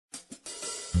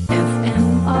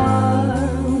FMR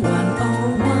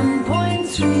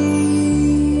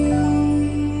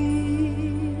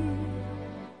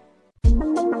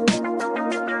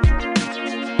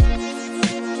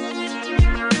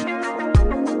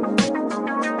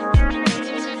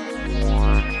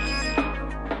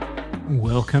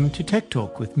Welcome to Tech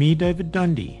Talk with me, David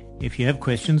Dundee. If you have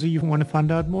questions or you want to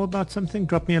find out more about something,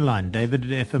 drop me a line,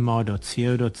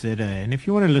 david@fmr.co.za. And if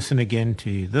you want to listen again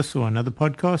to this or another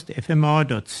podcast,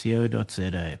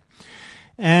 fmr.co.za.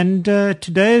 And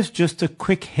today is just a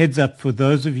quick heads up for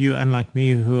those of you, unlike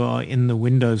me, who are in the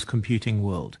Windows computing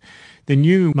world. The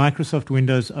new Microsoft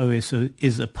Windows OS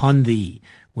is upon thee.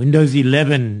 Windows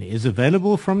 11 is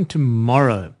available from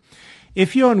tomorrow.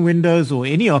 If you're on Windows or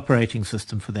any operating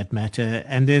system for that matter,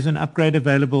 and there's an upgrade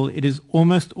available, it is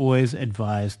almost always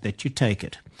advised that you take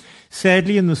it.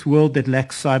 Sadly, in this world that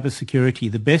lacks cybersecurity,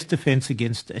 the best defense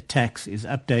against attacks is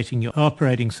updating your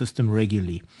operating system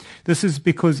regularly. This is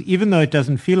because even though it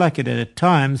doesn't feel like it at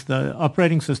times, the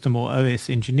operating system or OS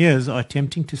engineers are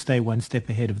attempting to stay one step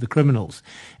ahead of the criminals,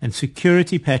 and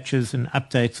security patches and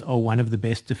updates are one of the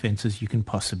best defenses you can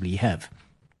possibly have.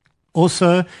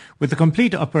 Also, with the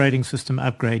complete operating system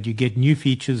upgrade, you get new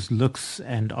features, looks,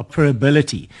 and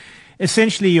operability.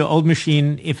 Essentially, your old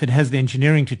machine, if it has the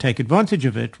engineering to take advantage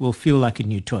of it, will feel like a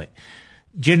new toy.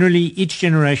 Generally, each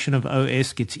generation of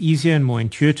OS gets easier and more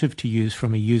intuitive to use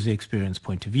from a user experience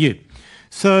point of view.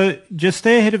 So just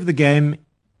stay ahead of the game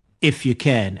if you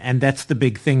can, and that's the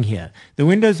big thing here. The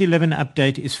Windows 11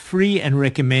 update is free and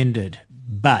recommended,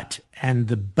 and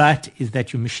the but is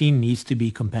that your machine needs to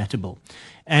be compatible.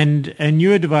 And a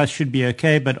newer device should be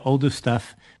okay, but older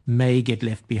stuff may get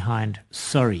left behind.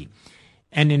 Sorry.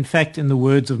 And in fact, in the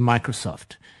words of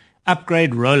Microsoft,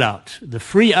 upgrade rollout. The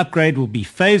free upgrade will be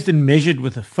phased and measured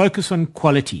with a focus on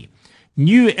quality.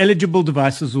 New eligible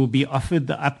devices will be offered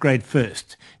the upgrade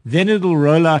first. Then it'll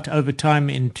roll out over time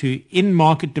into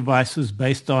in-market devices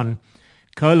based on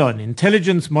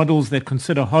intelligence models that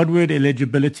consider hardware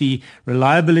eligibility,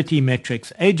 reliability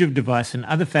metrics, age of device, and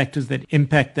other factors that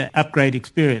impact the upgrade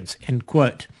experience, end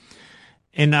quote.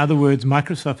 In other words,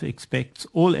 Microsoft expects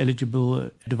all eligible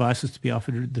devices to be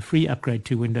offered the free upgrade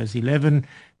to Windows 11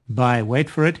 by, wait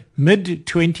for it,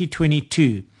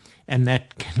 mid-2022. And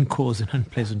that can cause an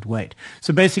unpleasant wait.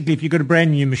 So basically, if you've got a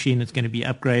brand new machine, it's going to be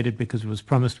upgraded because it was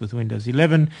promised with Windows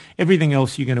 11. Everything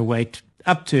else, you're going to wait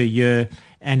up to a year.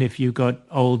 And if you've got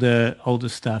older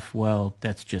stuff, well,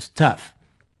 that's just tough.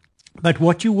 But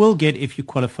what you will get if you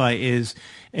qualify is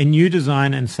a new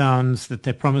design and sounds that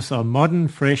they promise are modern,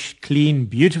 fresh, clean,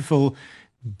 beautiful,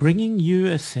 bringing you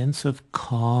a sense of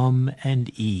calm and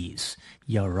ease.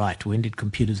 You're right. When did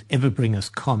computers ever bring us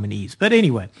calm and ease? But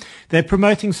anyway, they're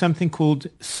promoting something called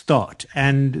Start,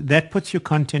 and that puts your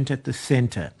content at the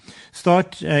center.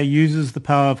 Start uses the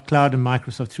power of cloud and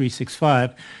Microsoft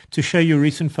 365 to show you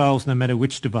recent files no matter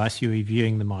which device you're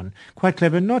viewing them on. Quite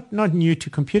clever. Not new to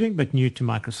computing, but new to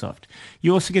Microsoft.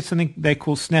 You also get something they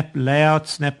call Snap Layout,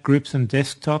 Snap Groups, and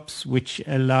Desktops, which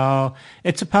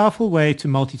it's a powerful way to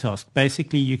multitask.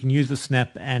 Basically, you can use the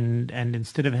Snap and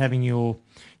instead of having your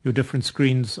different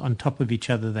screens on top of each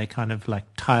other, they kind of like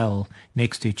tile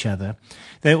next to each other.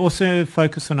 They also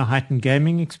focus on a heightened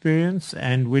gaming experience,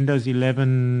 and Windows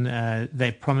 11,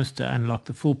 they promise to unlock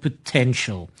the full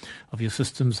potential of your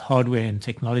system's hardware and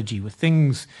technology with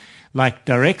things like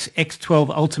DirectX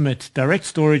 12 Ultimate, Direct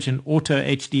Storage, and Auto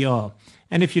HDR.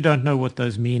 And if you don't know what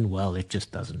those mean, well, it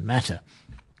just doesn't matter.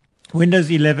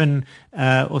 Windows 11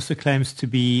 also claims to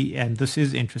be, and this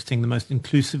is interesting, the most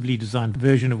inclusively designed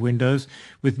version of Windows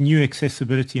with new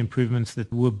accessibility improvements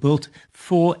that were built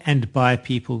for and by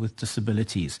people with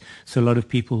disabilities. So a lot of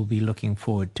people will be looking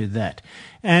forward to that.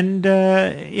 And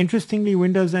interestingly,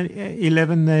 Windows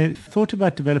 11, they thought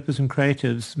about developers and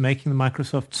creatives making the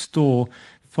Microsoft Store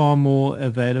far more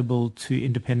available to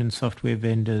independent software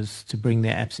vendors to bring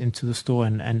their apps into the store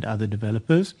and other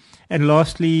developers. And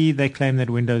lastly, they claim that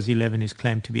Windows 11 is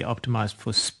claimed to be optimized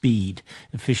for speed,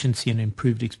 efficiency, and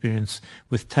improved experience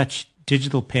with touch,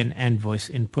 digital pen, and voice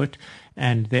input.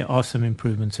 And there are some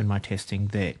improvements in my testing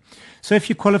there. So if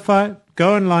you qualify,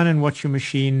 go online and watch your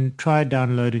machine. Try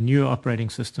download a new operating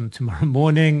system tomorrow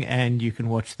morning, and you can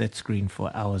watch that screen for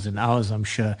hours and hours, I'm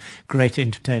sure. Great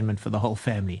entertainment for the whole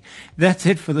family. That's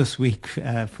it for this week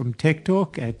from Tech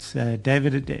Talk. It's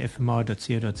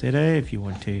david@fmr.co.za if you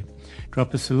want to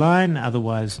drop us a line.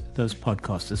 Otherwise, those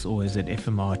podcasts is always at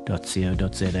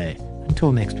fmr.co.za.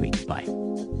 Until next week, bye.